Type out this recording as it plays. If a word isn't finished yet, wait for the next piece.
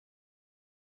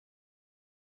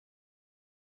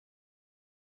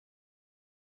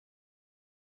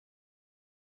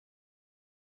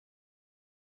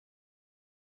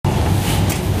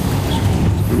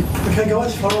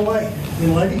guys, far away,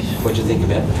 you ladies. What do you think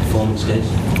about the performance, Des?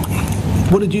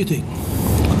 What did you think?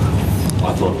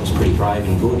 I thought it was pretty brave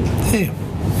and good. Yeah.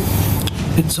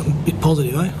 It's something a bit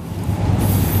positive, eh?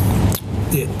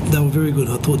 Yeah, they were very good.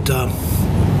 I thought,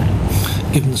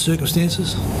 given the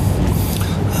circumstances,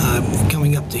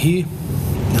 coming up to here,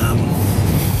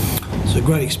 it's a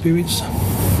great experience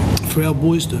for our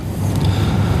boys to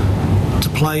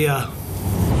play in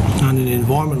an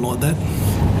environment like that,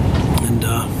 and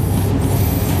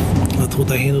I thought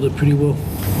they handled it pretty well.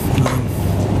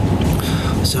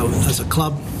 So as a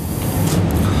club,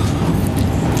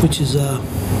 which has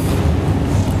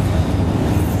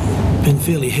been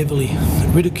fairly heavily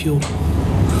ridiculed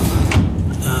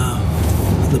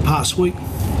the past week,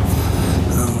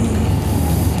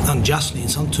 unjustly in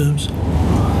some terms,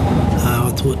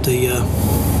 I thought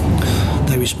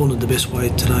they responded the best way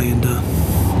today, and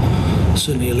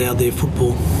certainly allowed their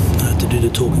football to do the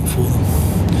talking for them.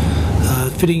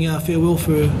 Fitting farewell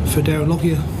for Darren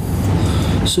Lockyer.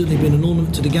 Certainly been an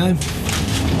ornament to the game,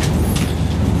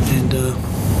 and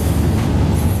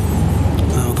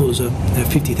I thought it was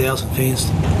 50,000 fans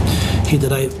here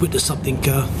today witnessed something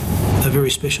very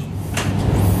special.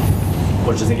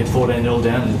 What did you think at 14-0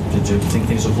 down? Did you think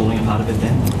things were falling apart a bit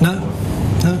then? No,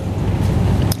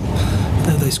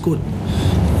 they scored.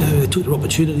 They took their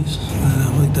opportunities.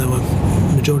 I think the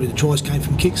majority of the tries came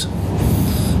from kicks,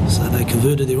 so they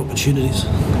converted their opportunities.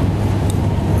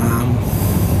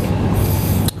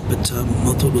 But I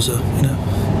thought it was a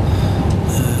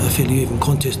fairly even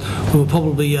contest. We were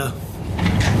probably our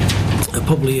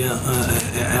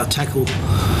tackle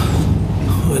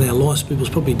and our line speed was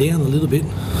probably down a little bit,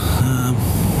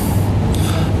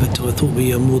 but I thought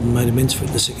we more than made amends for it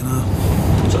in the second half.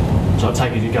 So I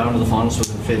take it you go into the finals with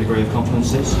a fair degree of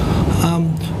confidence, Des?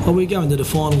 Well, we go into the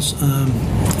finals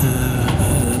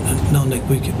knowing that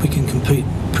we can compete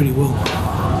pretty well.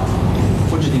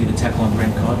 What did you think of the tackle on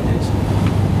Brent Kite, Des?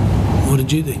 What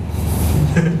did you think?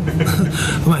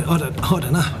 Mate, I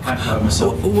don't know. I can't quote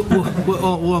myself.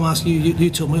 Well, I'm asking you, you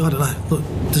tell me. I don't know. Look,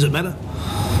 does it matter?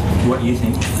 What do you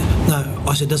think? No,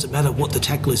 I said, does it matter what the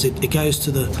tackle is? It goes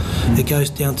to it goes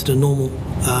down to the normal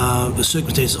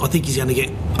circumstances. I think he's going to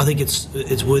get. I think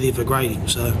it's worthy of a grading.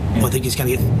 So yeah. I think he's going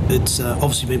to get. It's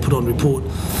obviously been put on report.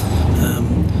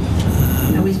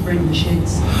 How is Brent in the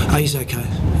sheds? He's okay.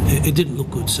 It didn't look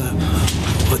good, so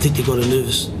I think they got a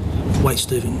nervous. Wait,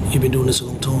 Stephen, you've been doing this a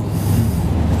long time.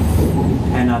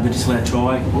 And the disallowed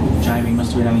try, Jamie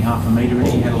must have been only half a metre in.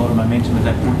 He had a lot of momentum at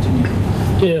that point, didn't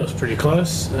you? Yeah, it was pretty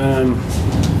close.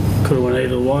 Could have went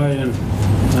either way, and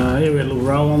yeah, we had a little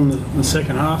roll on the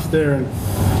second half there, and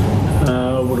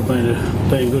it would have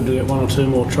been good to get one or two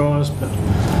more tries. But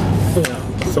yeah,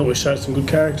 I thought we showed some good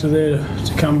character there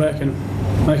to come back and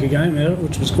make a game out of it,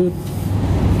 which was good.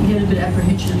 You had a bit of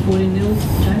apprehension at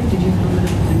 14-0, Jamie. Did you feel that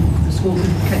the score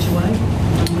could catch away?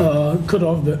 Could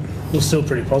have, but it was still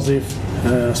pretty positive,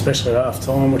 especially at half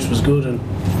time, which was good, and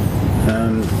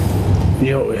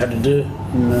knew what we had to do,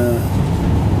 and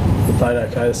we played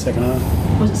okay the second half.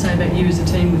 What does it say about you as a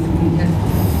team? You had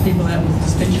people out with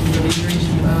suspension, you've got injuries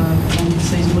along the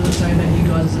season. What does it say about you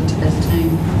guys as a team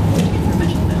to get through a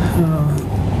match like that?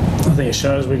 I think it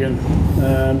shows we can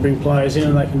bring players in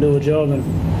and they can do a job, and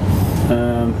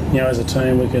as a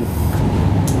team we can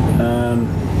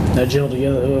gel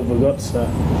together whoever we've got. So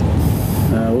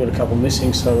we've got a couple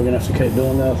missing, so we're going to have to keep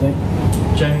doing that, I think.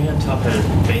 Jamie, how tough had it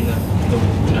been the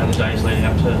days leading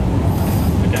up to a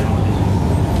game like this?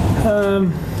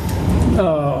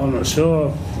 I'm not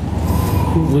sure.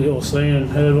 We all seen and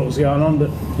heard what was going on,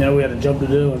 but we had a job to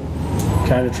do and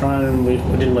came to train, and we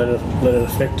didn't let it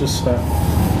affect us. So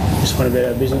just went about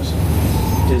our business.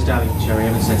 Des Darby, Sherry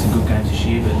Evans had some good games this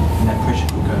year, but in that pressure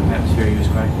cooker atmosphere, he was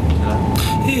great today.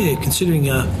 Yeah, considering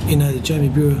that Jamie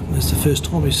Brewer is the first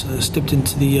time he's stepped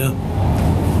into the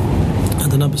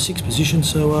number 6 position,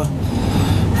 so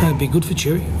it'd be good for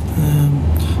Cherry.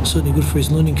 Certainly good for his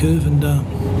learning curve, and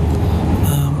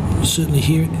certainly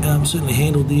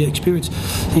handled the experience.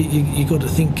 You got to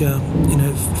think,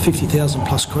 50,000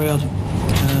 plus crowd,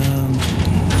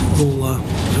 all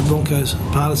the Broncos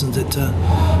partisans.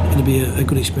 It'll be a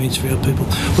good experience for our people.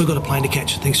 We've got a plane to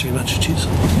catch. Thanks very much. Cheers.